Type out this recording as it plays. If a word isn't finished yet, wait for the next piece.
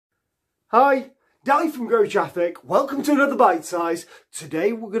Hi, Dally from GrowTraffic. Welcome to another Bite Size.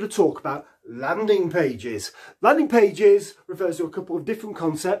 Today we're going to talk about landing pages. Landing pages refers to a couple of different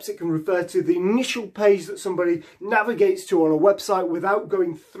concepts. It can refer to the initial page that somebody navigates to on a website without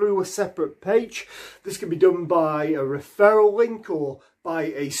going through a separate page. This can be done by a referral link or by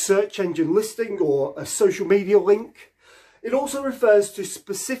a search engine listing or a social media link. It also refers to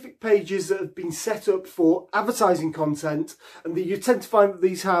specific pages that have been set up for advertising content, and you tend to find that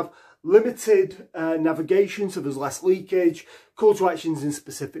these have limited navigation, so there's less leakage, call to actions in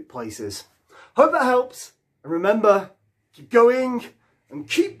specific places. Hope that helps, and remember, keep going and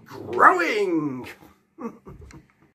keep growing.